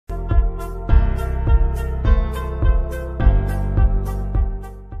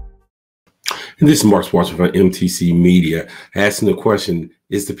And this is Mark Swanson from MTC Media asking the question,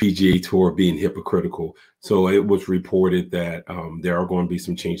 is the PGA Tour being hypocritical? So it was reported that there are going to be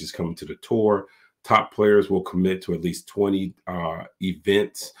some changes coming to the tour. Top players will commit to at least 20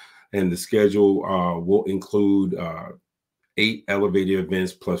 events, and the schedule will include 8 elevated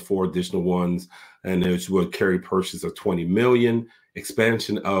events plus 4 additional ones, and this will carry purses of $20 million.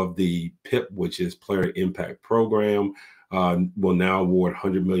 Expansion of the PIP, which is Player Impact Program, will now award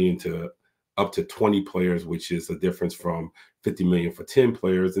 $100 million to up to 20 players, which is a difference from $50 million for 10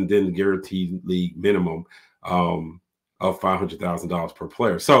 players, and then the guaranteed league minimum of $500,000 per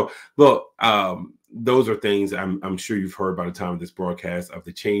player. So look, those are things I'm sure you've heard by the time of this broadcast of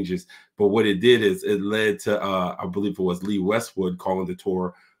the changes. But what it did is it led to, I believe it was Lee Westwood calling the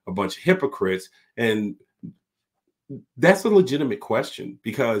tour a bunch of hypocrites. And that's a legitimate question,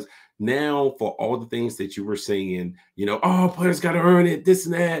 because now for all the things that you were saying, oh, players got to earn it, this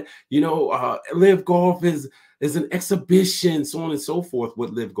and that, LIV Golf is an exhibition, so on and so forth.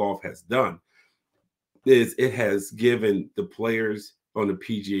 What LIV Golf has done is it has given the players on the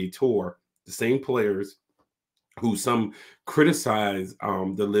PGA Tour, the same players who some criticize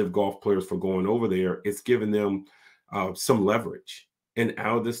the LIV Golf players for going over there, it's given them some leverage. And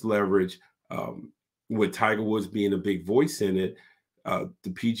out of this leverage, with Tiger Woods being a big voice in it, the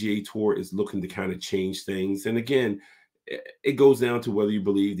PGA Tour is looking to kind of change things. And again, it goes down to whether you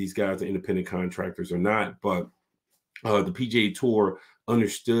believe these guys are independent contractors or not. But the PGA Tour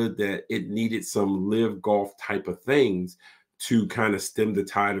understood that it needed some LIV Golf type of things to kind of stem the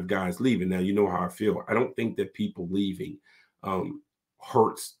tide of guys leaving. Now, you know how I feel. I don't think that people leaving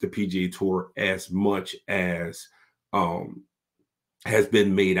hurts the PGA Tour as much as has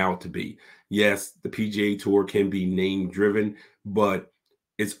been made out to be. Yes, the PGA Tour can be name driven, but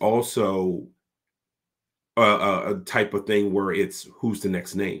it's also a type of thing where it's who's the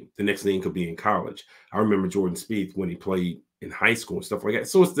next name. The next name could be in college. I remember Jordan Spieth when he played in high school and stuff like that.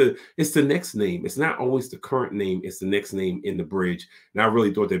 So it's the next name. It's not always the current name. It's the next name in the bridge. And I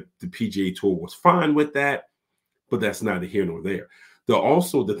really thought that the PGA Tour was fine with that, but that's neither here nor there.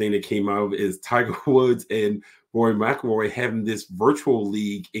 The thing that came out of it is Tiger Woods and Rory McIlroy having this virtual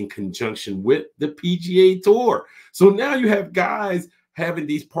league in conjunction with the PGA Tour. So now you have guys having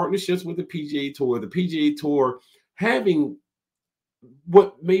these partnerships with the PGA Tour having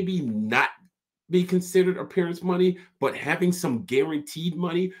what maybe not be considered appearance money, but having some guaranteed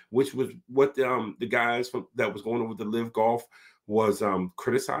money, which was what the guys that was going over the LIV Golf was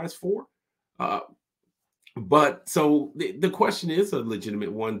criticized for. But so the question is a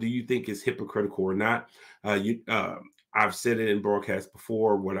legitimate one. Do you think it's hypocritical or not? I've said it in broadcast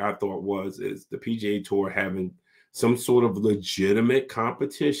before. What I thought is the PGA Tour having some sort of legitimate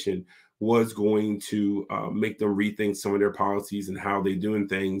competition was going to make them rethink some of their policies and how they're doing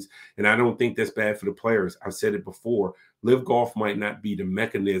things. And I don't think that's bad for the players. I've said it before. LIV Golf might not be the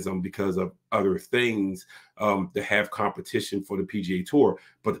mechanism because of other things to have competition for the PGA Tour.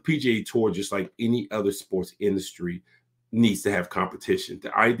 But the PGA Tour, just like any other sports industry, needs to have competition.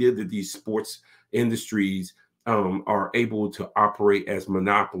 The idea that these sports industries are able to operate as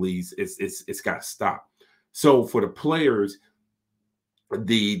monopolies, it's got to stop. So for the players,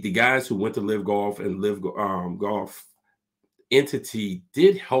 the guys who went to LIV Golf and LIV Golf entity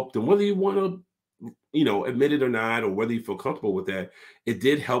did help them, whether you want to admit it or not, or whether you feel comfortable with that. It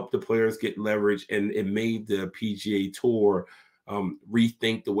did help the players get leverage, and it made the PGA Tour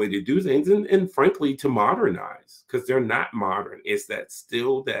rethink the way they do things, and frankly, to modernize, because they're not modern. It's that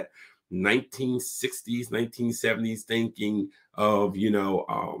still that 1960s, 1970s thinking of, you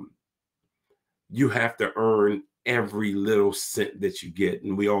have to earn every little cent that you get.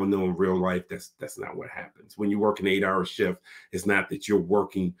 And we all know in real life, that's not what happens. When you work an 8-hour shift, it's not that you're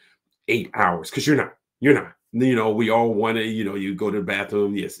working 8 hours, because you're not. We all want to, you go to the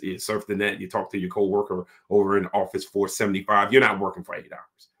bathroom, you surf the net, you talk to your coworker over in office 475. You're not working for 8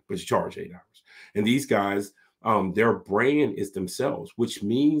 hours, but you charge 8 hours. And these guys, their brand is themselves, which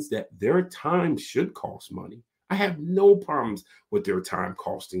means that their time should cost money. I have no problems with their time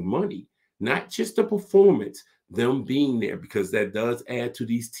costing money, not just the performance, them being there, because that does add to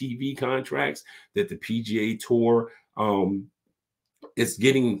these TV contracts that the PGA Tour is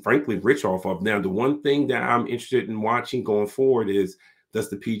getting, frankly, rich off of. Now, the one thing that I'm interested in watching going forward is, does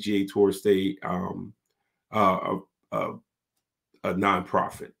the PGA Tour stay a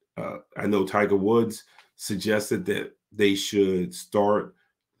nonprofit? I know Tiger Woods suggested that they should start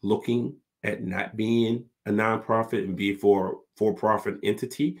looking at not being a nonprofit and be for-profit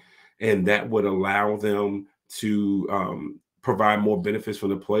entity, and that would allow them to provide more benefits for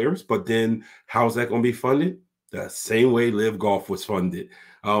the players. But then how's that going to be funded? the same way LIV Golf was funded.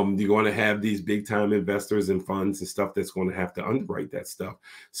 You're going to have these big time investors and funds and stuff that's going to have to underwrite that stuff.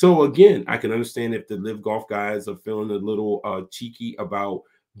 So again, I can understand if the LIV Golf guys are feeling a little cheeky about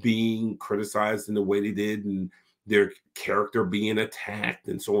being criticized in the way they did and their character being attacked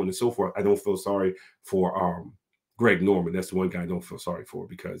and so on and so forth. I don't feel sorry for Greg Norman. That's the one guy I don't feel sorry for,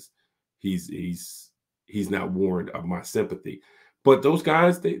 because he's not warranted of my sympathy. But those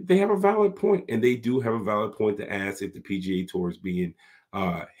guys, they have a valid point, and they do have a valid point to ask if the PGA Tour is being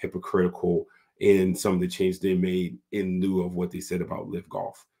hypocritical in some of the changes they made in lieu of what they said about LIV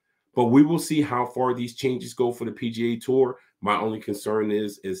Golf. But we will see how far these changes go for the PGA Tour. My only concern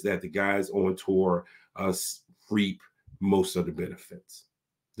is that the guys on tour reap most of the benefits.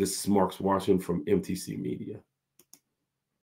 This is Marcus Washington from MTC Media.